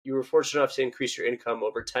you were fortunate enough to increase your income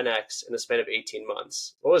over 10x in the span of 18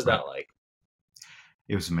 months. What was Right. that like?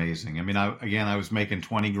 It was amazing. I mean, I was making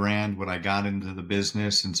 20 grand when I got into the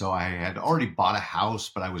business. And so I had already bought a house,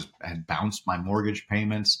 but had bounced my mortgage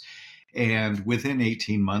payments. And within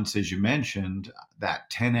 18 months, as you mentioned, that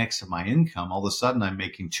 10x of my income, all of a sudden I'm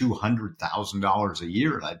making $200,000 a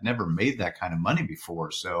year. And I'd never made that kind of money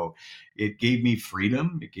before. So it gave me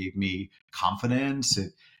freedom. It gave me confidence.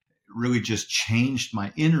 It really just changed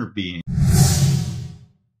my inner being.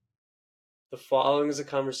 The following is a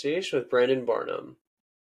conversation with Brandon Barnum.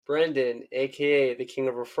 Brandon, aka the King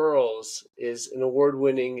of Referrals, is an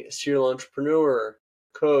award-winning serial entrepreneur,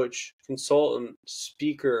 coach, consultant,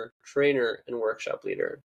 speaker, trainer, and workshop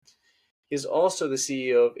leader. He is also the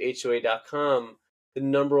CEO of HOA.com, the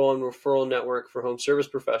 #1 referral network for home service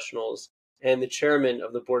professionals, and the chairman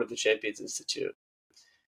of the board of the Champions Institute.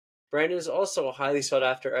 Brandon is also a highly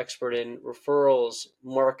sought-after expert in referrals,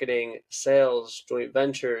 marketing, sales, joint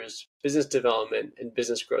ventures, business development, and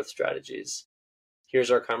business growth strategies. Here's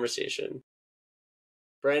our conversation.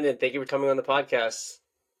 Brandon, thank you for coming on the podcast.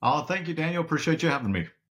 Oh, thank you, Daniel. Appreciate you having me.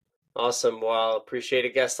 Awesome. Well, appreciate a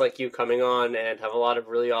guest like you coming on and have a lot of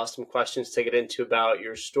really awesome questions to get into about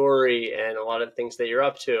your story and a lot of things that you're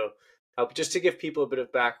up to. Just to give people a bit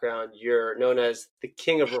of background, you're known as the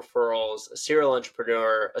King of Referrals, a serial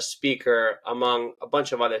entrepreneur, a speaker, among a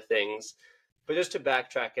bunch of other things. But just to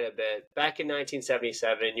backtrack it a bit, back in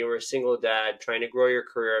 1977, you were a single dad trying to grow your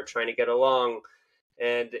career, trying to get along,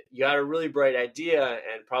 and you had a really bright idea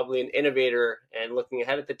and probably an innovator and looking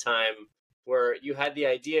ahead at the time where you had the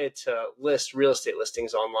idea to list real estate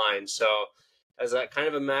listings online. So as a kind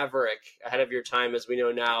of a maverick ahead of your time, as we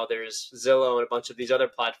know now, there's Zillow and a bunch of these other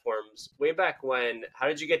platforms. Way back when, how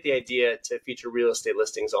did you get the idea to feature real estate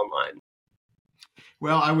listings online?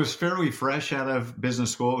 Well, I was fairly fresh out of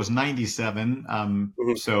business school. It was 97.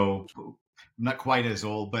 So I'm not quite as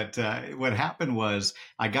old, but what happened was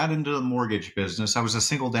I got into the mortgage business. I was a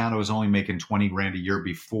single dad. I was only making 20 grand a year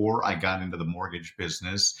before I got into the mortgage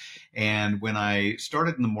business. And when I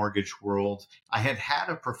started in the mortgage world, I had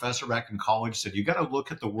a professor back in college said, you got to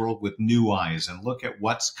look at the world with new eyes and look at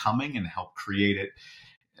what's coming and help create it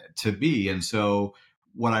to be. And so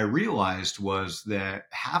what I realized was that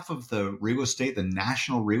half of the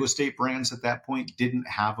national real estate brands at that point didn't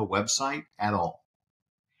have a website at all.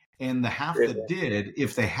 And the half that did,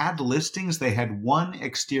 if they had listings, they had one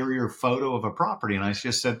exterior photo of a property. And I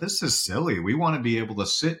just said, this is silly. We want to be able to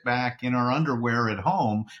sit back in our underwear at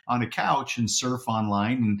home on a couch and surf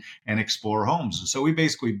online and explore homes. And so we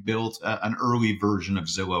basically built an early version of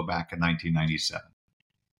Zillow back in 1997.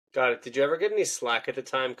 Got it. Did you ever get any slack at the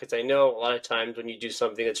time? Because I know a lot of times when you do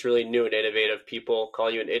something that's really new and innovative, people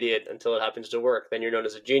call you an idiot until it happens to work. Then you're known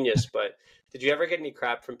as a genius. But did you ever get any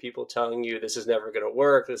crap from people telling you this is never going to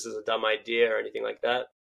work, this is a dumb idea, or anything like that?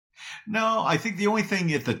 No, I think the only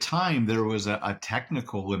thing at the time there was a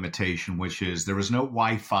technical limitation, which is there was no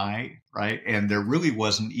Wi-Fi, right? And there really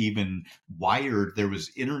wasn't even wired. There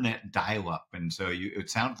was internet dial-up, and so it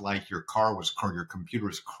sounded like your computer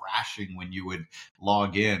was crashing when you would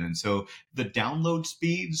log in, and so the download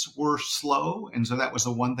speeds were slow, and so that was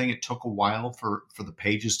the one thing. It took a while for the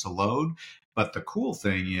pages to load. But the cool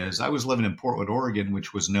thing is I was living in Portland, Oregon,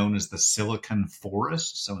 which was known as the Silicon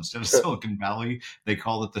Forest. So instead of Silicon Valley, they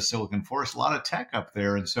called it the Silicon Forest. A lot of tech up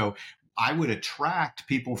there. And so I would attract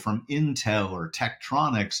people from Intel or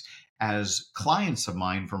Tektronix as clients of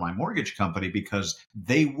mine for my mortgage company because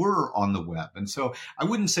they were on the web. And so I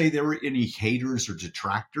wouldn't say there were any haters or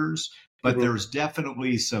detractors, but there's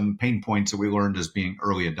definitely some pain points that we learned as being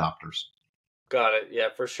early adopters. Got it. Yeah,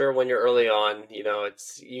 for sure. When you're early on,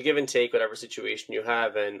 it's you give and take whatever situation you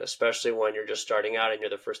have. And especially when you're just starting out and you're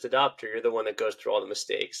the first adopter, you're the one that goes through all the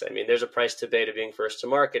mistakes. I mean, there's a price to pay to being first to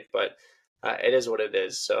market, but it is what it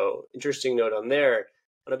is. So interesting note on there.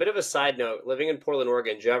 On a bit of a side note, living in Portland,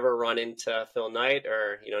 Oregon, did you ever run into Phil Knight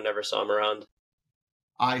or, never saw him around?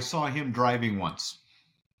 I saw him driving once.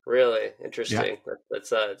 Really? Interesting. Yeah.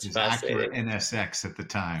 That's His fascinating. Acura NSX at the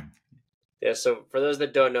time. Yeah, so for those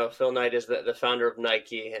that don't know, Phil Knight is the founder of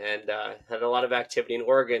Nike and had a lot of activity in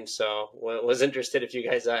Oregon. So was interested if you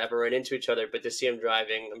guys ever ran into each other, but to see him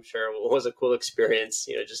driving, I'm sure was a cool experience,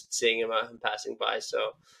 just seeing him passing by. So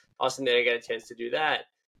awesome that I got a chance to do that.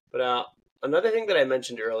 But another thing that I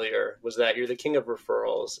mentioned earlier was that you're the king of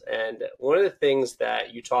referrals. And one of the things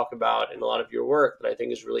that you talk about in a lot of your work that I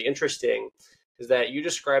think is really interesting is that you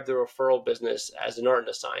describe the referral business as an art and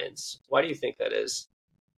a science. Why do you think that is?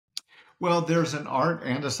 Well, there's an art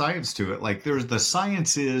and a science to it. Like the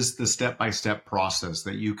science is the step-by-step process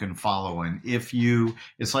that you can follow. And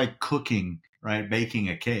it's like cooking right? Baking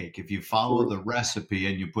a cake. If you follow Mhm. the recipe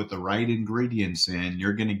and you put the right ingredients in,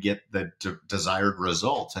 you're going to get the desired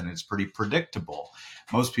results, and it's pretty predictable.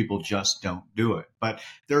 Most people just don't do it. But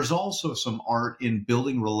there's also some art in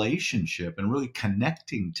building relationship and really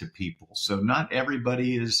connecting to people. So not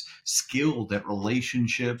everybody is skilled at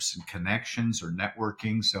relationships and connections or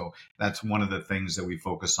networking. So that's one of the things that we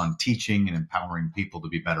focus on teaching and empowering people to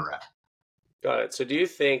be better at. Got it. So do you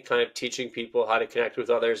think kind of teaching people how to connect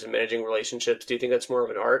with others and managing relationships, do you think that's more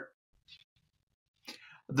of an art?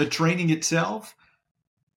 The training itself,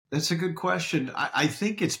 that's a good question. I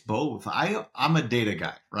think it's both. I'm a data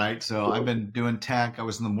guy, right? So I've Mhm. been doing tech. I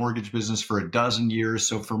was in the mortgage business for a dozen years.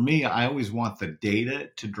 So for me, I always want the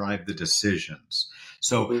data to drive the decisions.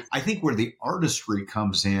 So Mhm. I think where the artistry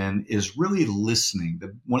comes in is really listening.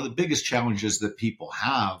 One of the biggest challenges that people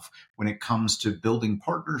have when it comes to building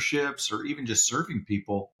partnerships or even just serving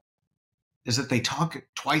people is that they talk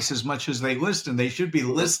twice as much as they listen. They should be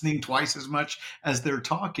Mhm. listening twice as much as they're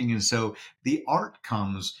talking. And so the art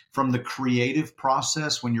comes from the creative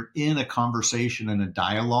process when you're in a conversation and a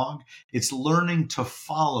dialogue. It's learning to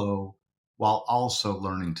follow while also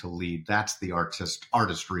learning to lead. That's the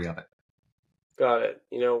artistry of it. Got it.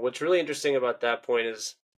 What's really interesting about that point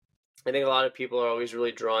is I think a lot of people are always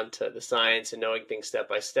really drawn to the science and knowing things step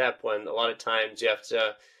by step when a lot of times you have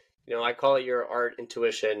to, I call it your art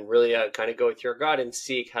intuition, really kind of go with your gut and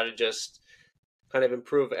seek how to just kind of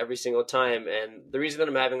improve every single time. And the reason that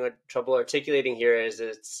I'm having trouble articulating here is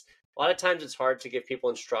it's a lot of times it's hard to give people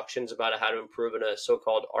instructions about how to improve in a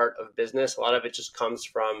so-called art of business. A lot of it just comes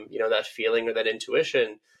from, that feeling or that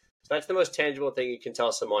intuition. So that's the most tangible thing you can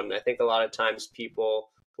tell someone. And I think a lot of times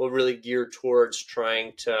people will really gear towards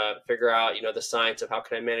trying to figure out, the science of how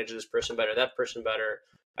can I manage this person better, that person better.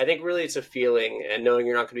 I think really it's a feeling and knowing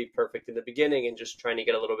you're not going to be perfect in the beginning and just trying to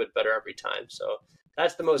get a little bit better every time. So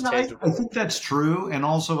that's the most No, I tangible. think that's true. And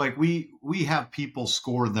also like we have people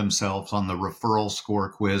score themselves on the referral score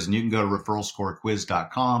quiz, and you can go to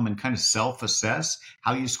referralscorequiz.com and kind of self-assess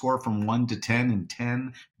how you score from 1 to 10 and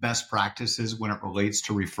 10 best practices when it relates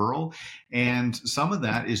to referral. And some of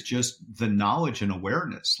that is just the knowledge and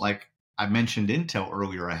awareness. Like I mentioned Intel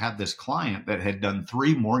earlier. I had this client that had done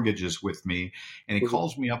 3 mortgages with me, and he Mhm.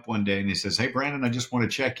 calls me up one day and he says, "Hey, Brandon, I just want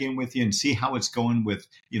to check in with you and see how it's going with,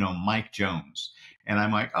 Mike Jones." And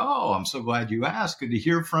I'm like, "Oh, I'm so glad you asked. Good to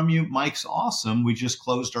hear from you. Mike's awesome. We just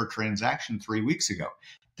closed our transaction 3 weeks ago."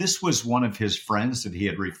 This was one of his friends that he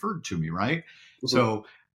had referred to me, right? Mhm. So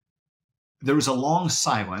there was a long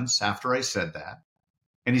silence after I said that.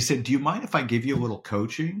 And he said, "Do you mind if I give you a little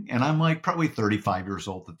coaching?" And I'm like, probably 35 years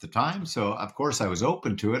old at the time. So, of course, I was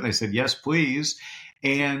open to it. And I said, "Yes, please."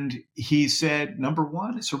 And he said, "Number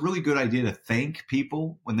one, it's a really good idea to thank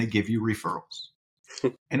people when they give you referrals.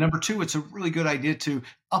 And number two, it's a really good idea to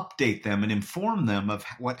update them and inform them of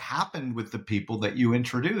what happened with the people that you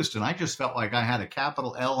introduced." And I just felt like I had a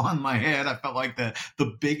capital L on my head. I felt like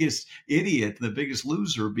the biggest idiot, the biggest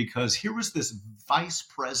loser, because here was this vice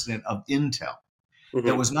president of Intel that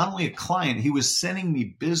Mhm. was not only a client, he was sending me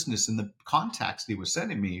business, and the contacts he was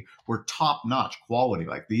sending me were top notch quality.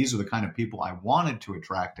 Like these are the kind of people I wanted to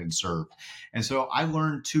attract and serve. And so I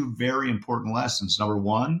learned 2 very important lessons. Number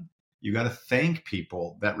one, you got to thank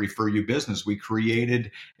people that refer you business. We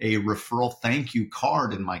created a referral thank you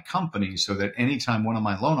card in my company so that anytime one of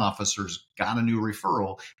my loan officers got a new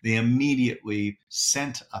referral, they immediately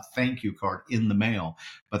sent a thank you card in the mail.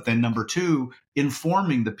 But then number two,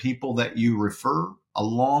 informing the people that you refer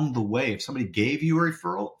along the way. If somebody gave you a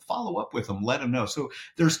referral, follow up with them, let them know. So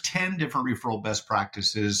there's 10 different referral best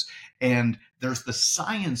practices, and there's the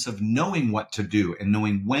science of knowing what to do and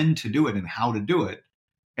knowing when to do it and how to do it.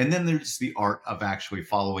 And then there's the art of actually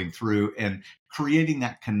following through and creating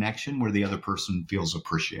that connection where the other person feels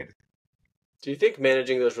appreciated. Do you think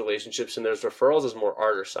managing those relationships and those referrals is more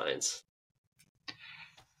art or science?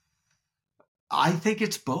 I think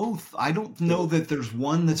it's both. I don't know Mhm. that there's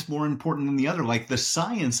one that's more important than the other. Like the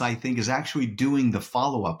science, I think, is actually doing the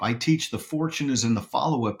follow up. I teach the fortune is in the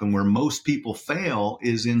follow up, and where most people fail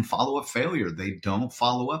is in follow up failure. They don't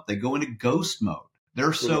follow up, they go into ghost mode.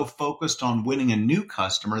 They're Mhm. so focused on winning a new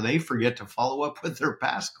customer, they forget to follow up with their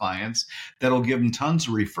past clients that'll give them tons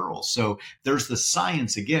of referrals. So there's the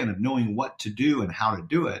science again of knowing what to do and how to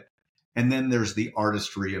do it. And then there's the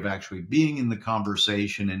artistry of actually being in the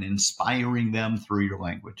conversation and inspiring them through your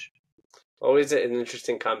language. Always an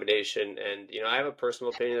interesting combination. And, I have a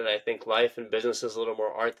personal opinion that I think life and business is a little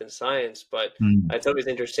more art than science, but Mm. it's always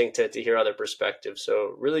interesting to hear other perspectives.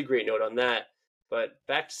 So, really great note on that. But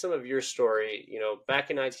back to some of your story, back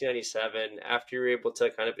in 1997, after you were able to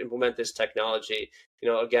kind of implement this technology,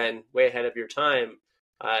 again, way ahead of your time.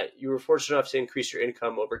 You were fortunate enough to increase your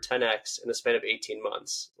income over 10x in the span of 18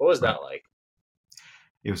 months. What was Right. that like?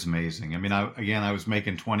 It was amazing. I mean, I was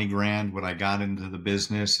making 20 grand when I got into the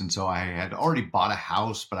business. And so I had already bought a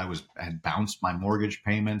house, but had bounced my mortgage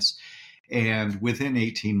payments. And within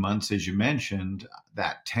 18 months, as you mentioned,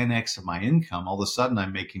 that 10x of my income, all of a sudden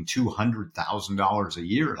I'm making $200,000 a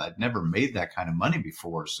year. I'd never made that kind of money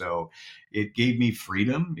before. So it gave me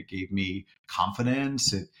freedom. It gave me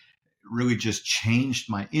confidence. It really just changed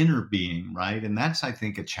my inner being, right? And that's, I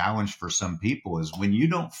think, a challenge for some people is when you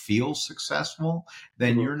don't feel successful,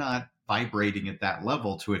 then Mm-hmm. you're not vibrating at that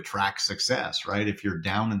level to attract success, right? If you're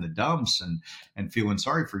down in the dumps and feeling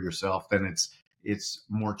sorry for yourself, then it's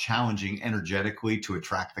more challenging energetically to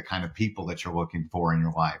attract the kind of people that you're looking for in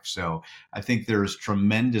your life. So I think there's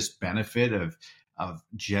tremendous benefit of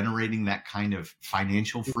generating that kind of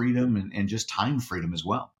financial freedom and just time freedom as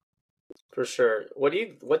well. For sure. What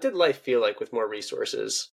did life feel like with more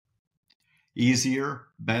resources? Easier,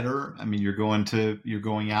 better. I mean, you're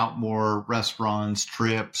going out more, restaurants,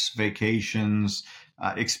 trips, vacations,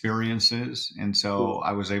 experiences, and so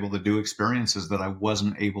I was able to do experiences that I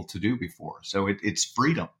wasn't able to do before. So it's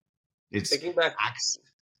freedom. It's Thinking back, access.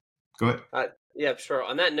 Go ahead. yeah, sure.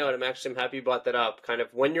 On that note, I'm happy you brought that up. Kind of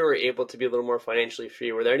when you were able to be a little more financially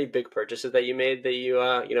free, were there any big purchases that you made that you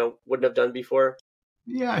wouldn't have done before?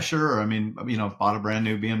 Yeah, sure. I mean, bought a brand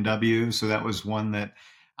new BMW, so that was one that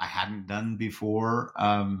I hadn't done before.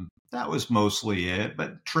 That was mostly it,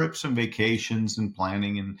 but trips and vacations and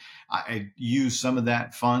planning, and I used some of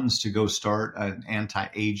that funds to go start an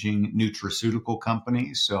anti-aging nutraceutical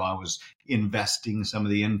company. So I was investing some of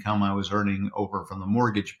the income I was earning over from the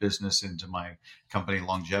mortgage business into my company,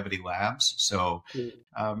 Longevity Labs. So, Mm.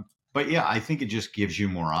 um, but yeah, I think it just gives you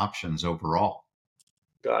more options overall.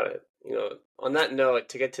 Got it. On that note,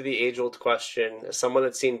 to get to the age-old question, as someone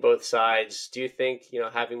that's seen both sides, do you think,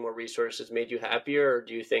 having more resources made you happier, or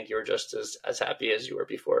do you think you were just as happy as you were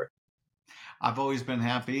before? I've always been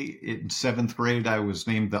happy. In seventh grade, I was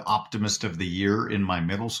named the optimist of the year in my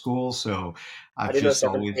middle school. So I I've didn't know just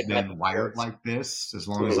seventh always grade had been these wired quotes. like this as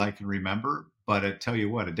long as Mhm. I can remember. But I tell you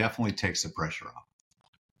what, it definitely takes the pressure off.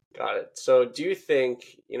 Got it. So do you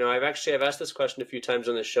think, I've asked this question a few times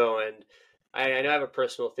on the show, and I know I have a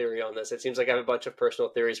personal theory on this. It seems like I have a bunch of personal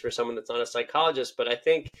theories for someone that's not a psychologist, but I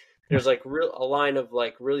think there's like a line of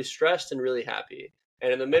like really stressed and really happy.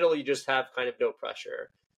 And in the middle, you just have kind of no pressure.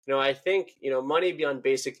 I think, money beyond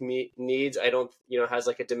basic needs, I don't, has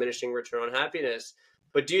like a diminishing return on happiness.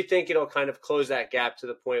 But do you think it'll kind of close that gap to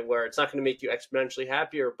the point where it's not going to make you exponentially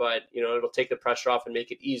happier, but it'll take the pressure off and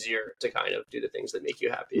make it easier to kind of do the things that make you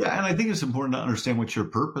happy? Yeah, and I think it's important to understand what your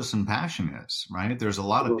purpose and passion is, right? There's a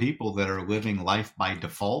lot of Mhm. people that are living life by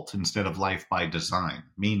default instead of life by design,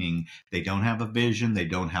 meaning they don't have a vision, they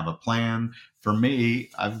don't have a plan. For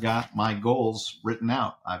me, I've got my goals written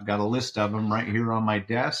out. I've got a list of them right here on my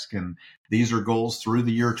desk, and these are goals through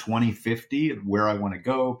the year 2050 and where I want to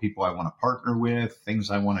go, people I want to partner with,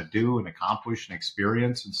 things I want to do and accomplish and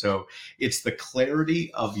experience. And so it's the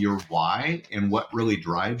clarity of your why and what really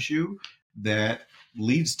drives you that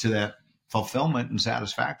leads to that fulfillment and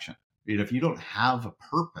satisfaction. If you don't have a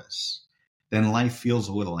purpose, then life feels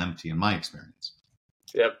a little empty in my experience.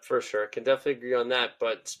 Yep, for sure. Can definitely agree on that.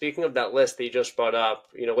 But speaking of that list that you just brought up,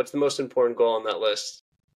 what's the most important goal on that list?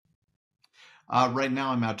 Right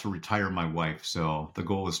now, I'm out to retire my wife. So the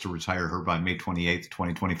goal is to retire her by May 28th,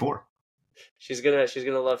 2024. She's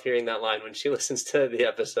gonna love hearing that line when she listens to the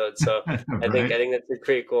episode. So I Right? think that's a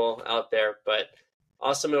great goal out there. But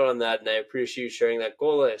awesome note on that, and I appreciate you sharing that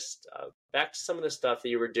goal list. Back to some of the stuff that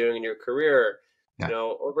you were doing in your career, Yeah.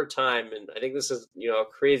 over time, and I think this is a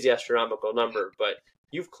crazy astronomical number, but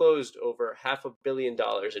you've closed over $500 million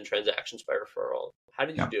in transactions by referral. How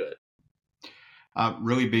did you Yeah. do it?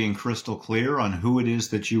 Really being crystal clear on who it is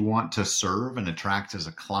that you want to serve and attract as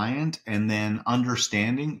a client, and then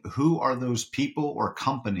understanding who are those people or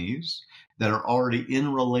companies that are already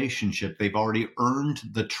in relationship. They've already earned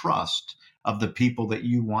the trust of the people that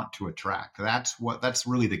you want to attract. That's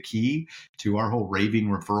really the key to our whole raving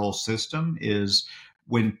referral system is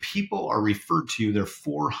when people are referred to you, they're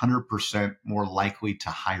 400% more likely to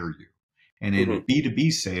hire you. And in Hmm.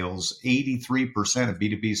 B2B sales, 83% of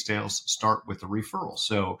B2B sales start with a referral.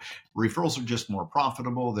 So referrals are just more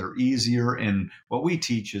profitable. They're easier. And what we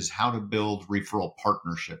teach is how to build referral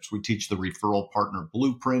partnerships. We teach the referral partner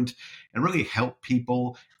blueprint and really help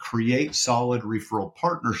people create solid referral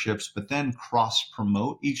partnerships, but then cross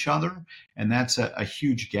promote each other. And that's a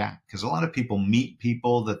huge gap because a lot of people meet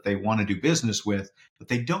people that they want to do business with, but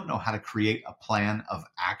they don't know how to create a plan of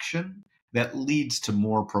action that leads to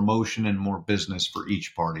more promotion and more business for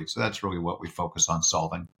each party. So that's really what we focus on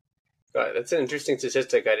solving. That's an interesting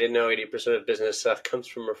statistic. I didn't know 80% of business comes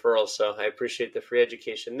from referrals, so I appreciate the free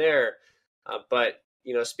education there. But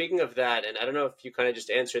speaking of that, and I don't know if you kind of just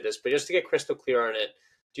answered this, but just to get crystal clear on it,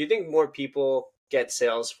 do you think more people get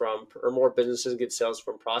sales from, or more businesses get sales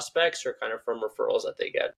from prospects, or kind of from referrals that they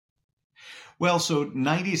get? Well, so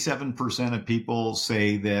 97% of people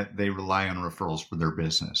say that they rely on referrals for their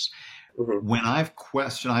business. Mm-hmm. When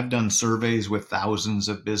I've done surveys with thousands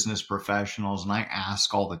of business professionals, and I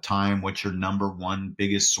ask all the time, what's your number one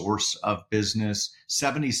biggest source of business?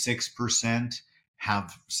 76%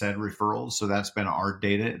 have said referrals. So that's been our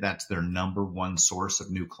data. That's their number one source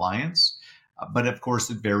of new clients. But of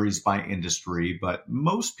course, it varies by industry. But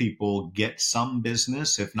most people get some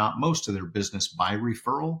business, if not most of their business, by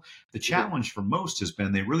referral. The Mm-hmm. challenge for most has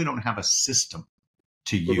been they really don't have a system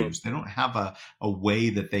to Mm-hmm. use. They don't have a way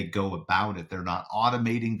that they go about it. They're not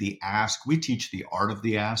automating the ask. We teach the art of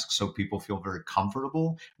the ask so people feel very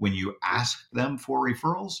comfortable when you ask them for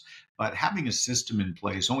referrals. But having a system in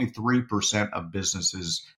place, only 3% of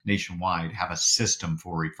businesses nationwide have a system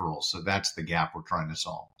for referrals. So that's the gap we're trying to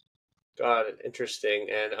solve. Got it. Interesting.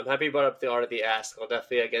 And I'm happy you brought up the art of the ask. I'll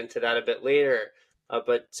definitely get into that a bit later.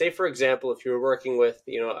 But say, for example, if you were working with,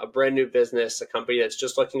 a brand new business, a company that's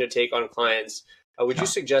just looking to take on clients, would you Yeah.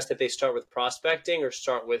 suggest that they start with prospecting or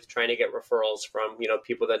start with trying to get referrals from,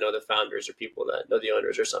 people that know the founders or people that know the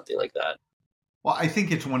owners or something like that? Well, I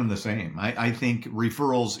think it's one and the same. I think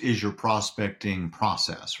referrals is your prospecting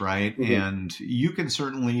process, right? Hmm. And you can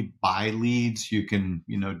certainly buy leads. You can,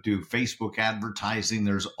 do Facebook advertising.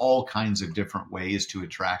 There's all kinds of different ways to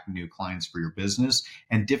attract new clients for your business.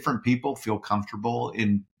 And different people feel comfortable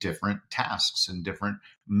in different tasks and different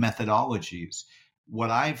methodologies. What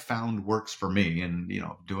I've found works for me, and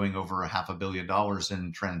doing over $500 million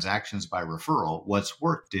in transactions by referral, what's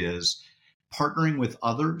worked is partnering with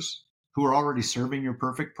others who are already serving your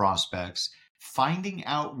perfect prospects, finding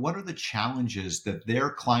out what are the challenges that their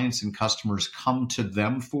clients and customers come to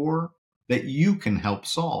them for that you can help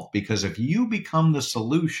solve. Because if you become the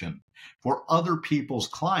solution for other people's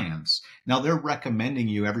clients, now they're recommending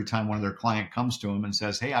you every time one of their client comes to them and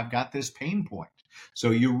says, hey, I've got this pain point.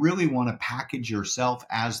 So you really want to package yourself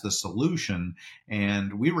as the solution.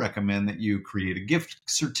 And we recommend that you create a gift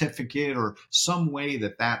certificate or some way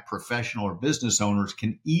that that professional or business owners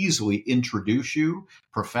can easily introduce you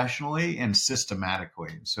professionally and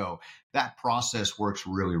systematically. So that process works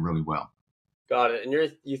really, really well. Got it.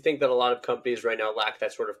 And you think that a lot of companies right now lack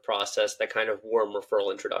that sort of process, that kind of warm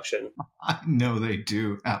referral introduction. I know they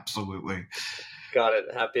do. Absolutely. Got it.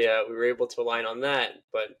 Happy we were able to align on that.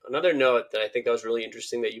 But another note that I think that was really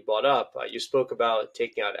interesting that you brought up, you spoke about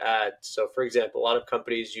taking out ads. So, for example, a lot of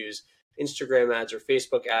companies use Instagram ads or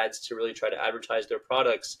Facebook ads to really try to advertise their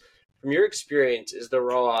products. From your experience, is the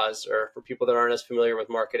ROAS, or for people that aren't as familiar with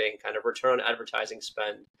marketing, kind of return on advertising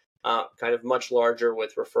spend, kind of much larger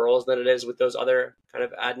with referrals than it is with those other kind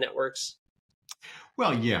of ad networks?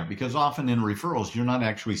 Well, yeah, because often in referrals, you're not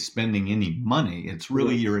actually spending any money. It's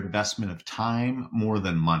really Hmm. your investment of time more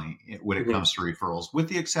than money when it Hmm. comes to referrals, with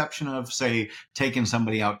the exception of, say, taking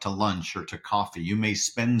somebody out to lunch or to coffee. You may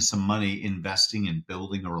spend some money investing in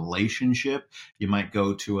building a relationship. You might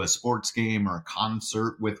go to a sports game or a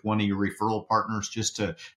concert with one of your referral partners just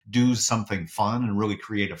to do something fun and really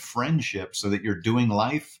create a friendship so that you're doing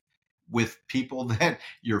life with people that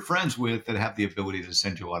you're friends with that have the ability to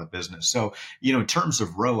send you a lot of business. So, in terms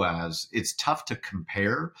of ROAS, it's tough to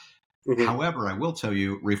compare. Hmm. However, I will tell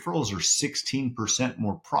you, referrals are 16%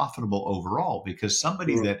 more profitable overall because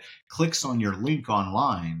somebody Hmm. that clicks on your link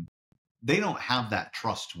online, they don't have that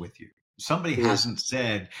trust with you. Somebody Hmm. hasn't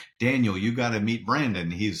said, Daniel, you got to meet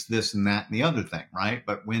Brandon. He's this and that and the other thing, right?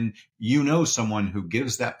 But when you know someone who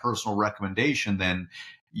gives that personal recommendation, then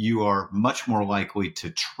you are much more likely to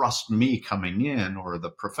trust me coming in or the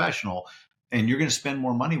professional, and you're going to spend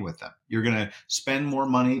more money with them. You're going to spend more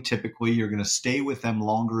money. Typically, you're going to stay with them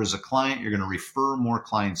longer as a client. You're going to refer more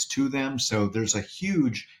clients to them. So there's a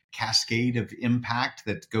huge cascade of impact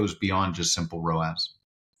that goes beyond just simple ROAS.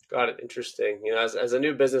 Got it. Interesting. As a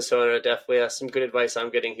new business owner, definitely some good advice I'm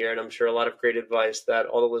getting here, and I'm sure a lot of great advice that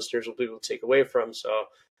all the listeners will be able to take away from. So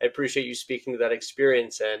I appreciate you speaking to that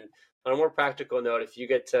experience. And on a more practical note, if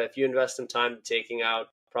you invest some time taking out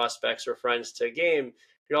prospects or friends to a game,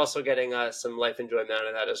 you're also getting some life enjoyment out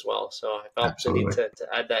of that as well. So I felt the need Absolutely. to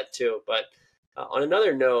add that too. But on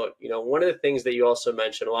another note, one of the things that you also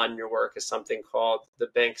mentioned a lot in your work is something called the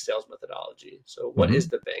bank sales methodology. So what is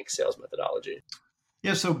Mhm. the bank sales methodology?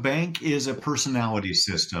 Yeah, so BANK is a personality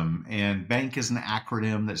system, and BANK is an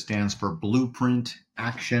acronym that stands for Blueprint,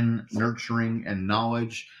 Action, Nurturing, and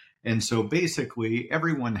Knowledge. And so basically,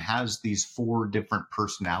 everyone has these four different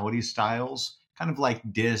personality styles, kind of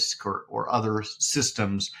like DISC or other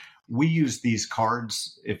systems. We use these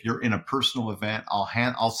cards. If you're in a personal event,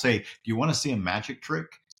 I'll say, do you want to see a magic trick?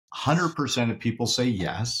 100% of people say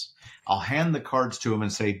yes. I'll hand the cards to them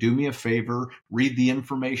and say, do me a favor, read the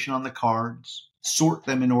information on the cards, sort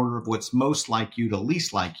them in order of what's most like you to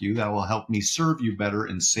least like you. That will help me serve you better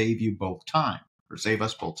and save you both time, or save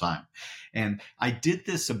us both time. And I did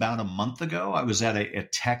this about a month ago. I was at a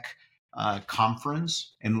tech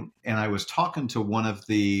conference, and I was talking to one of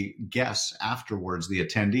the guests afterwards, the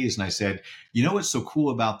attendees, and I said, you know what's so cool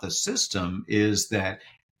about the system is that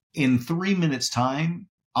in 3 minutes time,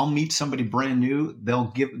 I'll meet somebody brand new.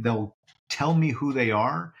 They'll tell me who they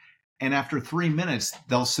are. And after 3 minutes,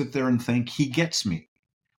 they'll sit there and think he gets me.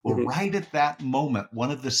 Well, Mm-hmm. right at that moment,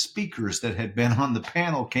 one of the speakers that had been on the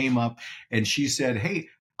panel came up and she said, hey,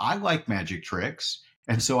 I like magic tricks.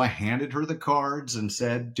 And so I handed her the cards and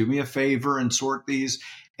said, do me a favor and sort these.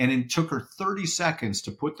 And it took her 30 seconds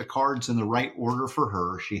to put the cards in the right order for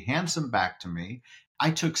her. She hands them back to me. I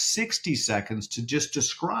took 60 seconds to just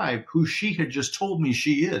describe who she had just told me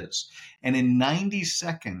she is. And in 90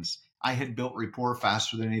 seconds, I had built rapport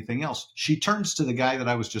faster than anything else. She turns to the guy that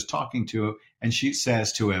I was just talking to and she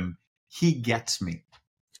says to him, he gets me.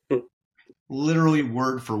 Literally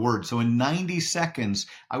word for word. So in 90 seconds,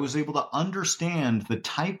 I was able to understand the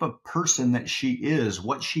type of person that she is,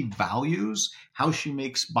 what she values, how she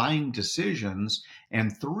makes buying decisions.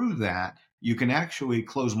 And through that, you can actually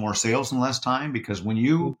close more sales in less time, because when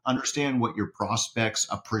you understand what your prospects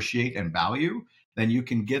appreciate and value, then you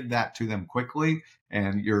can get that to them quickly,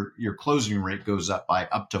 and your closing rate goes up by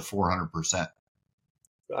up to 400%.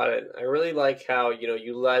 Got it. I really like how,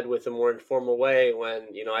 you led with a more informal way when,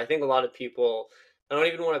 I think a lot of people, I don't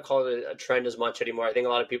even want to call it a trend as much anymore. I think a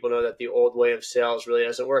lot of people know that the old way of sales really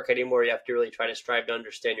doesn't work anymore. You have to really try to strive to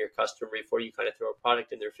understand your customer before you kind of throw a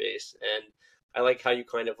product in their face. And I like how you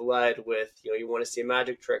kind of led with, you want to see a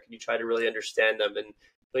magic trick and you try to really understand them. And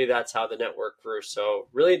really that's how the network grew. So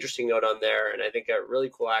really interesting note on there. And I think a really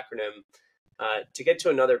cool acronym. To get to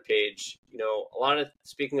another page,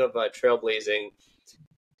 speaking of trailblazing,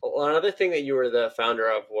 another thing that you were the founder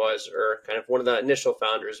of was, or kind of one of the initial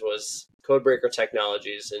founders was Codebreaker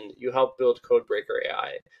Technologies, and you helped build Codebreaker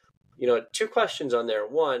AI. Two questions on there.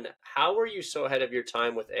 One, how were you so ahead of your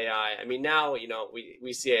time with AI? I mean, now,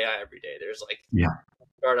 we see AI every day. There's like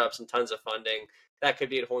startups and tons of funding. That could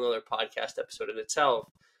be a whole nother podcast episode in itself.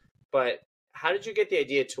 But how did you get the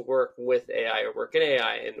idea to work with AI or work in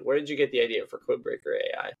AI? And where did you get the idea for Codebreaker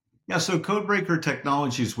AI? Yeah, so Codebreaker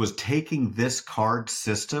Technologies was taking this card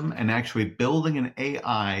system and actually building an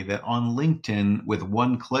AI that on LinkedIn with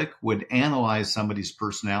one click would analyze somebody's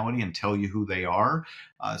personality and tell you who they are.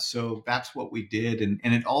 So that's what we did. And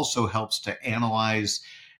it also helps to analyze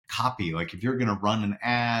copy. Like if you're going to run an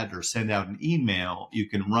ad or send out an email, you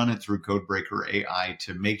can run it through Codebreaker AI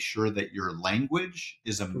to make sure that your language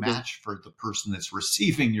is a match for the person that's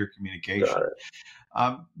receiving your communication.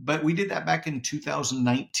 But we did that back in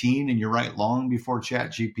 2019, and you're right, long before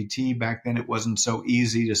ChatGPT. Back then, it wasn't so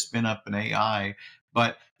easy to spin up an AI,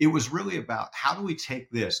 but it was really about how do we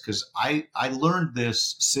take this? Because I learned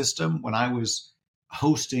this system when I was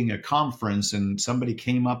hosting a conference, and somebody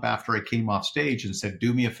came up after I came off stage and said,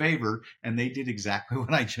 do me a favor. And they did exactly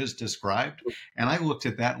what I just described. And I looked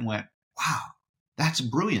at that and went, wow, that's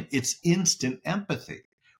brilliant. It's instant empathy.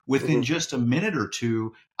 Within just a minute or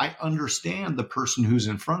two, I understand the person who's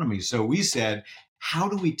in front of me. So we said, how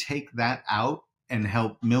do we take that out and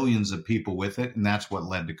help millions of people with it? And that's what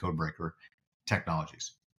led to Codebreaker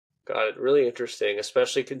Technologies. Got it. Really interesting,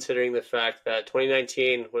 especially considering the fact that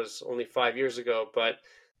 2019 was only 5 years ago, but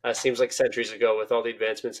seems like centuries ago with all the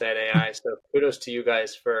advancements in AI. So kudos to you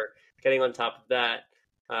guys for getting on top of that.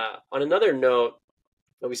 On another note,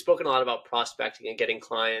 we've spoken a lot about prospecting and getting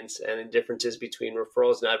clients and the differences between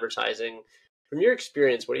referrals and advertising. From your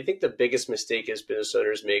experience, what do you think the biggest mistake is business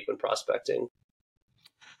owners make when prospecting?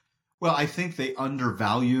 Well, I think they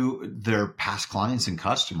undervalue their past clients and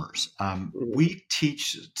customers. We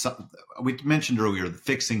teach, we mentioned earlier, the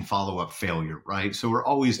fixing follow-up failure, right? So we're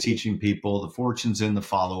always teaching people the fortune's in the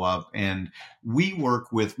follow-up. And we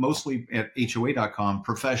work with mostly at HOA.com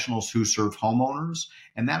professionals who serve homeowners,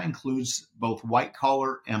 and that includes both white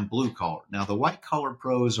collar and blue collar. Now, the white collar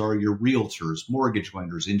pros are your realtors, mortgage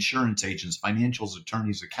lenders, insurance agents, financials,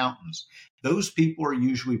 attorneys, accountants. Those people are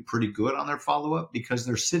usually pretty good on their follow-up because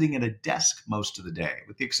they're sitting at a desk most of the day,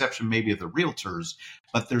 with the exception maybe of the realtors,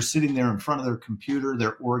 but they're sitting there in front of their computer,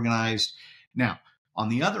 they're organized. Now, on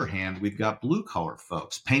the other hand, we've got blue collar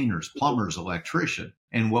folks, painters, plumbers, electricians.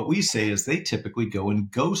 And what we say is they typically go in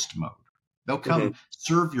ghost mode. They'll come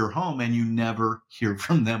serve your home and you never hear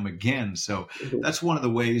from them again. So that's one of the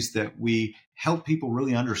ways that we help people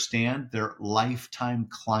really understand their lifetime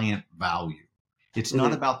client value. It's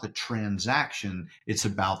not about the transaction, it's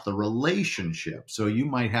about the relationship. So you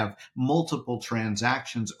might have multiple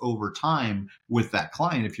transactions over time with that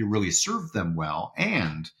client if you really serve them well.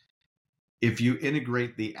 And if you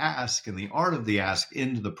integrate the ask and the art of the ask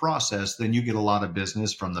into the process, then you get a lot of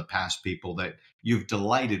business from the past people that you've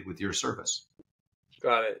delighted with your service.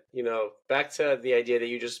 Got it. Back to the idea that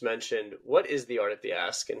you just mentioned, what is the art of the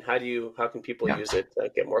ask and how can people use it to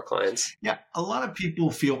get more clients? Yeah, a lot of people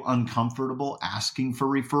feel uncomfortable asking for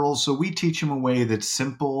referrals. So we teach them a way that's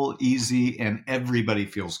simple, easy, and everybody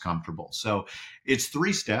feels comfortable. So it's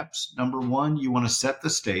 3 steps. Number 1, you want to set the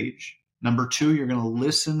stage. Number 2, you're going to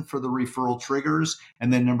listen for the referral triggers.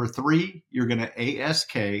 And then number 3, you're going to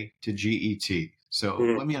ASK to GET. So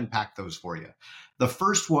let me unpack those for you. The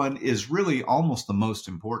first one is really almost the most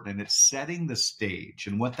important, and it's setting the stage.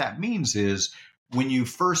 And what that means is when you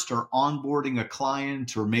first are onboarding a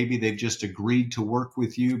client, or maybe they've just agreed to work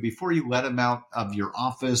with you, before you let them out of your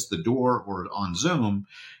office, the door, or on Zoom,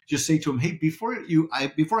 just say to them, hey, before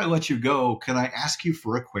I let you go, can I ask you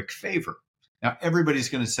for a quick favor? Now, everybody's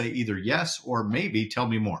going to say either yes or maybe tell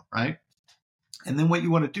me more, right? And then what you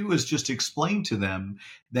want to do is just explain to them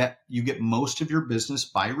that you get most of your business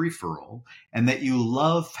by referral and that you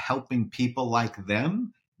love helping people like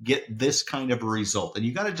them get this kind of a result. And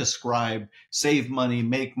you got to describe save money,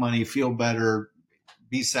 make money, feel better,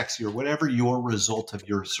 be sexier, whatever your result of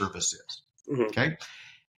your service is. Okay.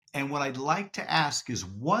 And what I'd like to ask is,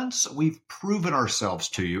 once we've proven ourselves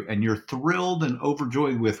to you and you're thrilled and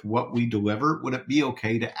overjoyed with what we deliver, would it be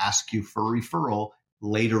okay to ask you for a referral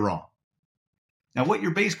later on? Now, what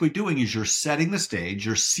you're basically doing is you're setting the stage,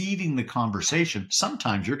 you're seeding the conversation.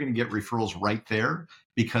 Sometimes you're going to get referrals right there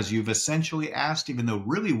because you've essentially asked, even though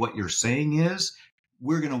really what you're saying is,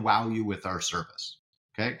 we're going to wow you with our service.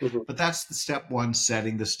 Okay. But that's the step 1,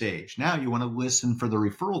 setting the stage. Now you want to listen for the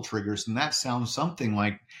referral triggers. And that sounds something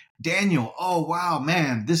like, Daniel, oh, wow,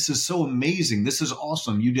 man, this is so amazing. This is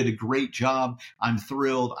awesome. You did a great job. I'm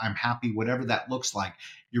thrilled. I'm happy, whatever that looks like.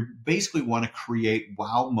 You basically want to create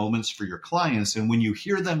wow moments for your clients. And when you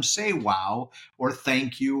hear them say wow or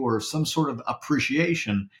thank you or some sort of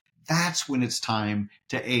appreciation, that's when it's time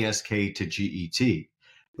to ASK to GET.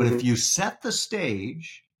 But if you set the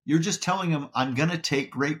stage, you're just telling them, I'm going to take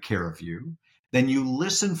great care of you. Then you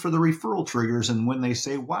listen for the referral triggers. And when they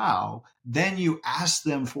say, wow, then you ask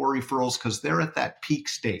them for referrals because they're at that peak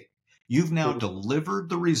state. You've now delivered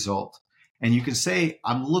the result. And you can say,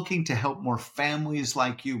 I'm looking to help more families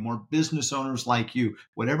like you, more business owners like you,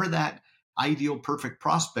 whatever that ideal perfect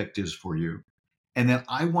prospect is for you. And then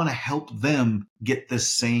I want to help them get the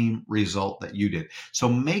same result that you did. So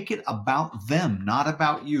make it about them, not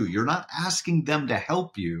about you. You're not asking them to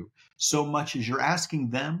help you so much as you're asking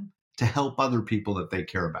them to help other people that they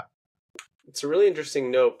care about. It's a really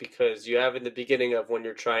interesting note because you have in the beginning of when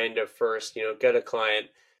you're trying to first, get a client,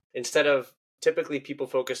 instead of typically people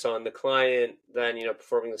focus on the client, then,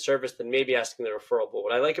 performing the service, then maybe asking the referral. But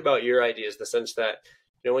what I like about your idea is the sense that,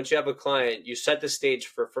 once you have a client, you set the stage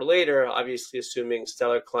for later, obviously assuming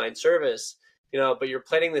stellar client service, but you're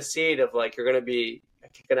planting the seed of like, you're going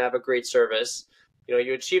to have a great service,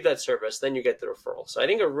 you achieve that service, then you get the referral. So I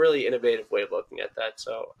think a really innovative way of looking at that.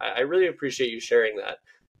 So I really appreciate you sharing that.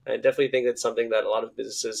 I definitely think it's something that a lot of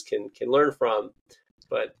businesses can learn from.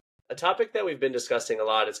 But a topic that we've been discussing a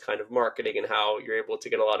lot is kind of marketing and how you're able to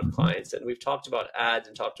get a lot of clients. And we've talked about ads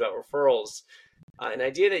and talked about referrals. An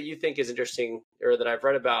idea that you think is interesting or that I've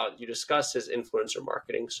read about, you discussed, is influencer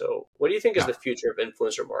marketing. So what do you think is the future of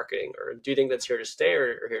influencer marketing? Or do you think that's here to stay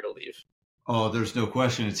or here to leave? Oh, there's no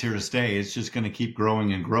question it's here to stay. It's just going to keep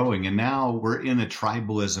growing and growing. And now we're in a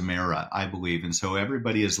tribalism era, I believe. And so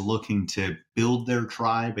everybody is looking to build their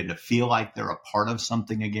tribe and to feel like they're a part of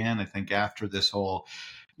something again. I think after this whole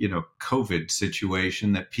COVID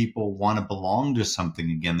situation, that people want to belong to something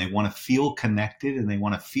again. They want to feel connected and they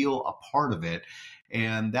want to feel a part of it.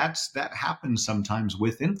 And that happens sometimes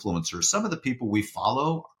with influencers. Some of the people we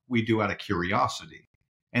follow, we do out of curiosity.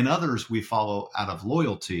 and others we follow out of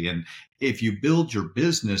loyalty. And if you build your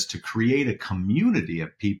business to create a community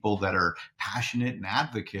of people that are passionate and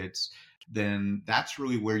advocates, then that's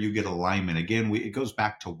really where you get alignment. Again, it goes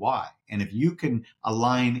back to why. And if you can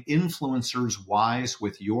align influencers' whys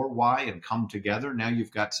with your why and come together, now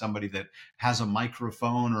you've got somebody that has a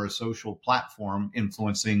microphone or a social platform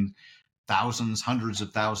influencing thousands, hundreds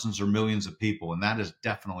of thousands, or millions of people. And that is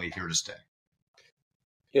definitely here to stay.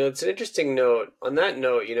 It's an interesting note. On that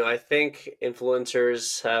note, I think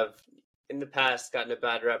influencers have in the past gotten a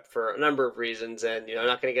bad rep for a number of reasons, and I'm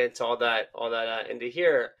not going to get into all that into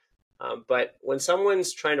here. But when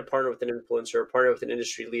someone's trying to partner with an influencer or partner with an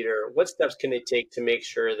industry leader, what steps can they take to make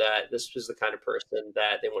sure that this is the kind of person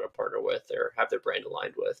that they want to partner with or have their brand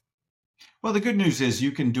aligned with? Well, the good news is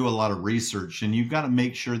you can do a lot of research, and you've got to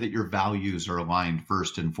make sure that your values are aligned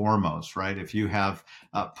first and foremost, right? If you have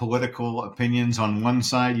political opinions on one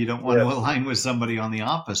side, you don't want Yeah. to align with somebody on the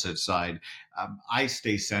opposite side. I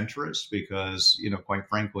stay centrist because, quite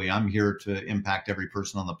frankly, I'm here to impact every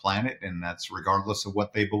person on the planet, and that's regardless of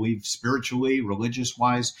what they believe spiritually, religious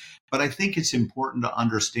wise. But I think it's important to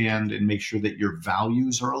understand and make sure that your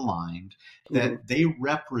values are aligned, Hmm. that they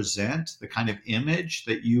represent the kind of image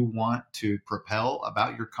that you want to propel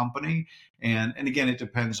about your company. And again, it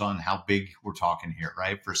depends on how big we're talking here,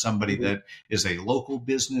 right? For somebody Hmm. that is a local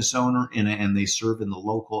business owner and they serve in the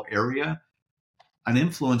local area, an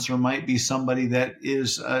influencer might be somebody that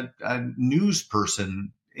is a news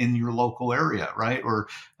person in your local area, right? Or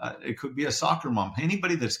it could be a soccer mom.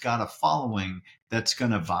 Anybody that's got a following that's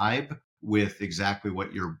going to vibe with exactly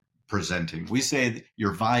what you're presenting. We say that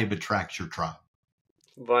your vibe attracts your tribe.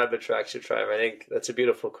 Vibe attracts your tribe. I think that's a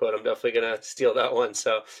beautiful quote. I'm definitely going to steal that one.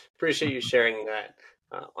 So appreciate you sharing that.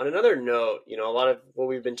 On another note, a lot of what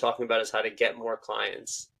we've been talking about is how to get more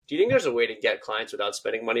clients. Do you think there's a way to get clients without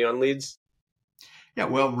spending money on leads? Yeah,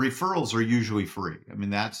 well, referrals are usually free. I mean,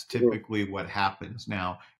 that's Mhm. typically what happens.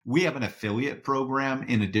 Now, we have an affiliate program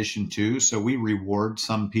in addition to, so we reward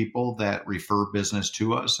some people that refer business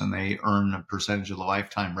to us and they earn a percentage of the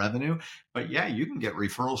lifetime revenue. But yeah, you can get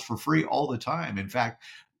referrals for free all the time. In fact,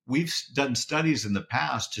 we've done studies in the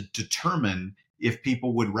past to determine if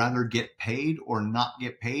people would rather get paid or not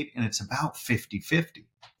get paid, and it's about 50-50.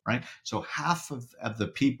 Right. So half of the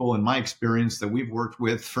people in my experience that we've worked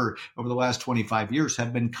with for over the last 25 years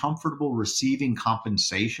have been comfortable receiving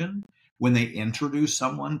compensation when they introduce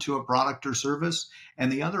someone to a product or service.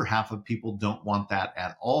 And the other half of people don't want that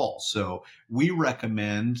at all. So we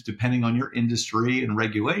recommend, depending on your industry and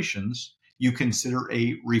regulations, you consider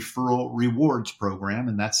a referral rewards program.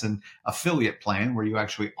 And that's an affiliate plan where you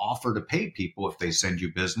actually offer to pay people if they send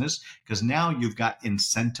you business, because now you've got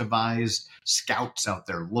incentivized scouts out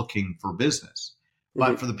there looking for business.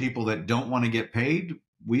 But Mhm. for the people that don't want to get paid,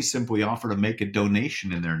 we simply offer to make a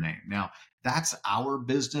donation in their name. Now, that's our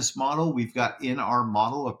business model. We've got in our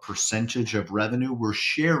model a percentage of revenue we're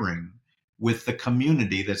sharing with the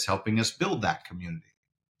community that's helping us build that community.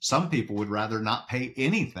 Some people would rather not pay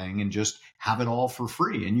anything and just have it all for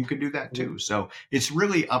free. And you can do that Mhm. too. So it's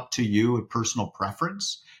really up to you and personal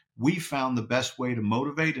preference. We found the best way to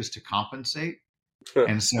motivate is to compensate.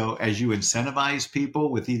 And so as you incentivize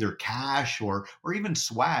people with either cash or even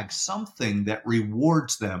swag, something that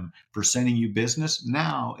rewards them for sending you business,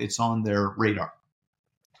 now it's on their radar.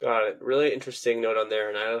 Got it. Really interesting note on there.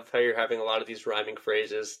 And I love how you're having a lot of these rhyming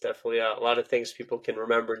phrases. Definitely a lot of things people can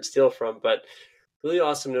remember and steal from, but really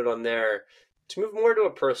awesome note on there. To move more to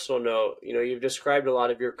a personal note, you've described a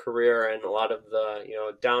lot of your career and a lot of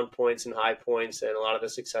the, down points and high points and a lot of the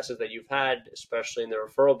successes that you've had, especially in the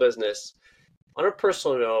referral business. On a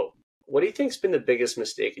personal note, what do you think's been the biggest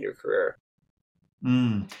mistake in your career?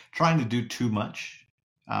 Trying to do too much.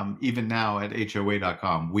 Even now at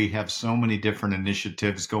HOA.com, we have so many different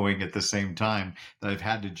initiatives going at the same time that I've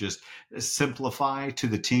had to just simplify to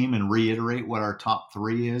the team and reiterate what our top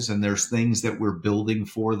three is. And there's things that we're building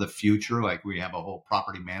for the future, like we have a whole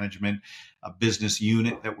property management a business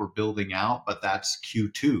unit that we're building out, but that's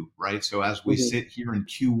Q2, right? So as we Mhm. sit here in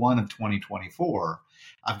Q1 of 2024,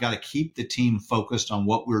 I've got to keep the team focused on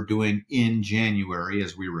what we're doing in January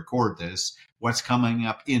as we record this, what's coming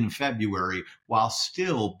up in February, while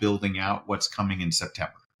still building out what's coming in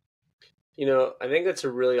September. I think that's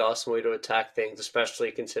a really awesome way to attack things,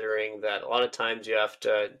 especially considering that a lot of times you have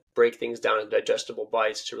to break things down in digestible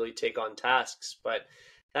bites to really take on tasks. But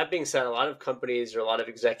that being said, a lot of companies or a lot of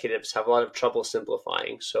executives have a lot of trouble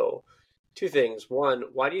simplifying. So, two things. One,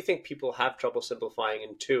 why do you think people have trouble simplifying?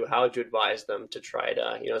 And two, how would you advise them to try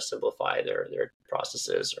to, simplify their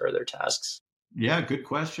processes or their tasks? Yeah, good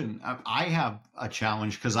question. I have a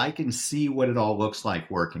challenge because I can see what it all looks like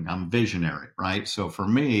working. I'm visionary, right? So for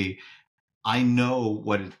me, I know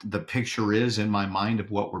what the picture is in my mind of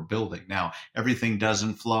what we're building. Now, everything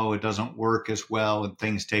doesn't flow, it doesn't work as well, and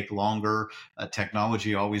things take longer.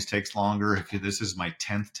 Technology always takes longer. This is my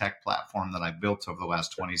 10th tech platform that I built over the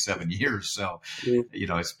last 27 years. So,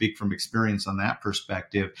 Mm-hmm. I speak from experience on that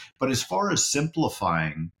perspective. But as far as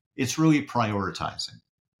simplifying, it's really prioritizing,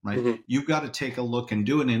 right? Mm-hmm. You've got to take a look and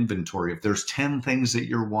do an inventory. If there's 10 things that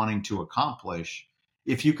you're wanting to accomplish,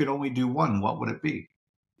 if you could only do one, what would it be?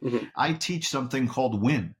 Mm-hmm. I teach something called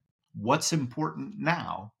win. What's important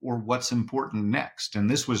now or what's important next? And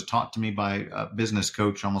this was taught to me by a business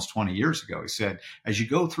coach almost 20 years ago. He said, as you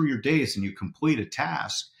go through your days and you complete a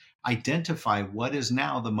task, identify what is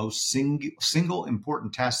now the most single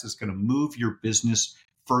important task that's going to move your business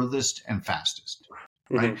furthest and fastest.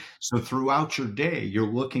 Right. Mm-hmm. So throughout your day, you're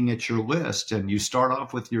looking at your list and you start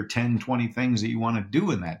off with your 10, 20 things that you want to do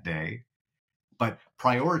in that day, but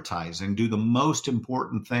prioritize and do the most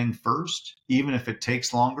important thing first, even if it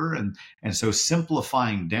takes longer. And so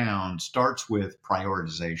simplifying down starts with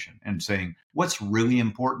prioritization and saying what's really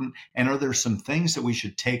important. And are there some things that we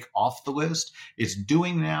should take off the list? It's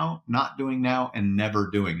doing now, not doing now, and never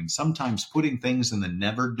doing. And sometimes putting things in the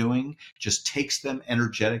never doing just takes them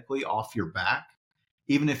energetically off your back.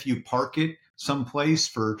 Even if you park it someplace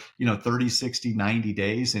for 30, 60, 90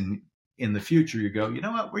 days, and in the future you go, you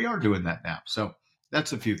know what, we are doing that now. So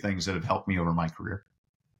that's a few things that have helped me over my career.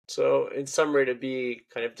 So, in summary, to be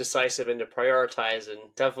kind of decisive and to prioritize, and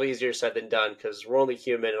definitely easier said than done because we're only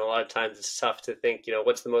human, and a lot of times it's tough to think,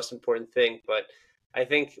 what's the most important thing. But I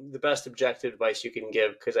think the best objective advice you can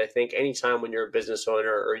give, because I think anytime when you're a business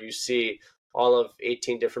owner or you see all of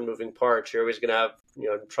 18 different moving parts, you're always going to have,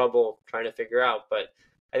 trouble trying to figure out. But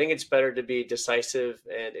I think it's better to be decisive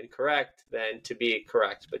and incorrect than to be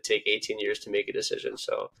correct, but take 18 years to make a decision.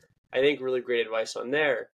 So I think really great advice on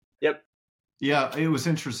there. Yep. Yeah, it was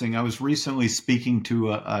interesting. I was recently speaking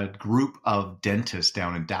to a group of dentists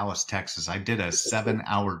down in Dallas, Texas. I did a 7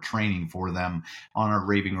 hour training for them on our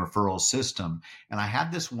raving referral system. And I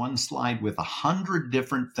had this one slide with 100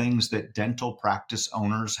 different things that dental practice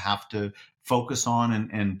owners have to focus on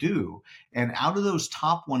and do. And out of those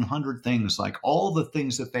top 100 things, like all the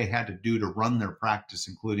things that they had to do to run their practice,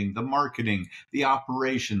 including the marketing, the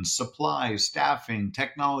operations, supplies, staffing,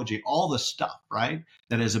 technology, all the stuff, right?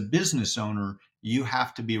 That as a business owner, you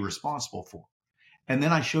have to be responsible for. And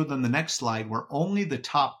then I showed them the next slide where only the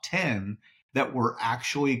top 10 that were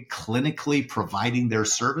actually clinically providing their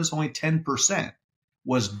service, only 10%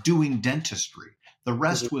 was doing dentistry. The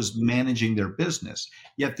rest was managing their business.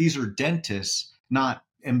 Yet these are dentists, not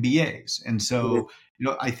MBAs. And Mhm. so,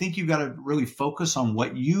 I think you've got to really focus on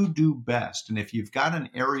what you do best. And if you've got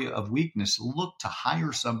an area of weakness, look to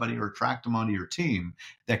hire somebody or attract them onto your team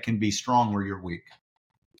that can be strong where you're weak.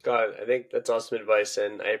 God, I think that's awesome advice,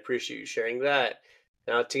 and I appreciate you sharing that.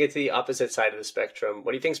 Now, to get to the opposite side of the spectrum,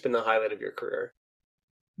 what do you think's been the highlight of your career?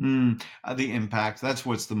 The impact. That's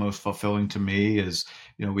what's the most fulfilling to me is,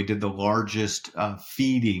 we did the largest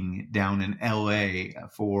feeding down in LA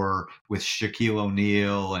with Shaquille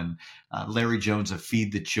O'Neal and Larry Jones of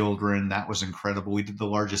Feed the Children. That was incredible. We did the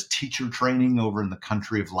largest teacher training over in the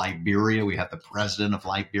country of Liberia. We had the president of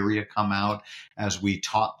Liberia come out as we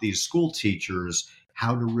taught these school teachers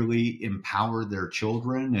how to really empower their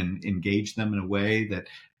children and engage them in a way that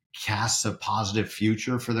casts a positive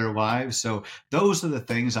future for their lives. So those are the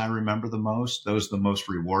things I remember the most. Those are the most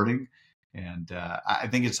rewarding. And I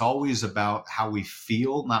think it's always about how we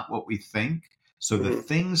feel, not what we think. So the Hmm.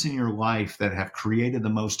 things in your life that have created the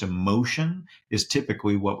most emotion is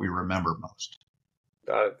typically what we remember most.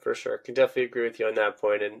 Got it, for sure. Can definitely agree with you on that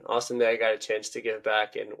point, and awesome that I got a chance to give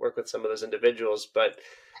back and work with some of those individuals. But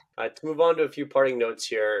to move on to a few parting notes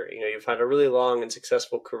here, you've had a really long and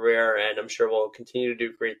successful career, and I'm sure will continue to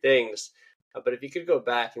do great things. But if you could go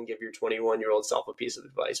back and give your 21-year-old self a piece of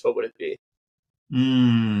advice, what would it be?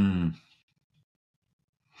 Mm,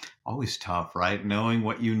 always tough, right? Knowing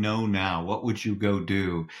what you know now, what would you go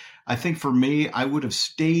do? I think for me, I would have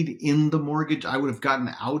stayed in the mortgage. I would have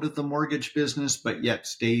gotten out of the mortgage business, but yet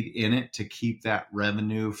stayed in it to keep that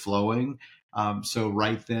revenue flowing. So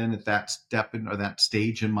right then at that step or that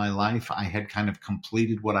stage in my life, I had kind of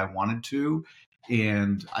completed what I wanted to.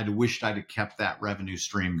 And I'd wished I'd have kept that revenue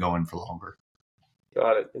stream going for longer.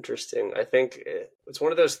 Got it. Interesting. I think it's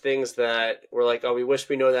one of those things that we're like, oh, we wish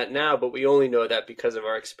we know that now, but we only know that because of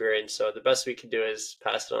our experience. So the best we can do is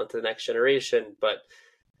pass it on to the next generation. But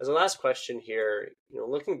as a last question here,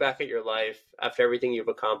 looking back at your life after everything you've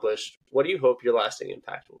accomplished, what do you hope your lasting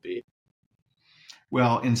impact will be?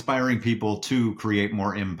 Well, inspiring people to create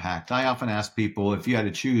more impact. I often ask people, if you had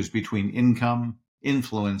to choose between income,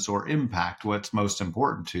 influence, or impact, what's most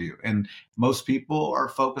important to you? And most people are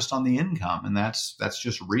focused on the income, and that's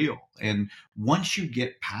just real. And once you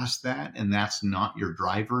get past that and that's not your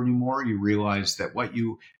driver anymore, you realize that what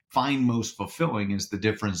you find most fulfilling is the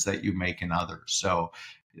difference that you make in others. So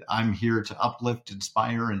I'm here to uplift,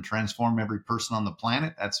 inspire, and transform every person on the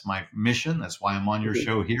planet. That's my mission. That's why I'm on your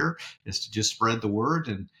show here, is to just spread the word.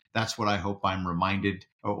 And that's what I hope I'm reminded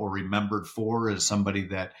or remembered for, as somebody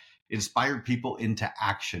that inspired people into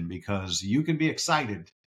action, because you can be excited,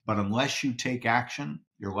 but unless you take action,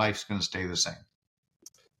 your life's going to stay the same.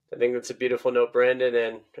 I think that's a beautiful note, Brandon.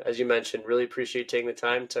 And as you mentioned, really appreciate taking the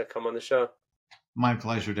time to come on the show. My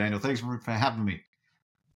pleasure, Daniel. Thanks for having me.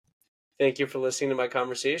 Thank you for listening to my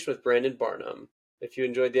conversation with Brandon Barnum. If you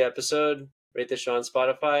enjoyed the episode, rate the show on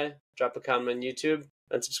Spotify, drop a comment on YouTube,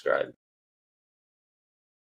 and subscribe.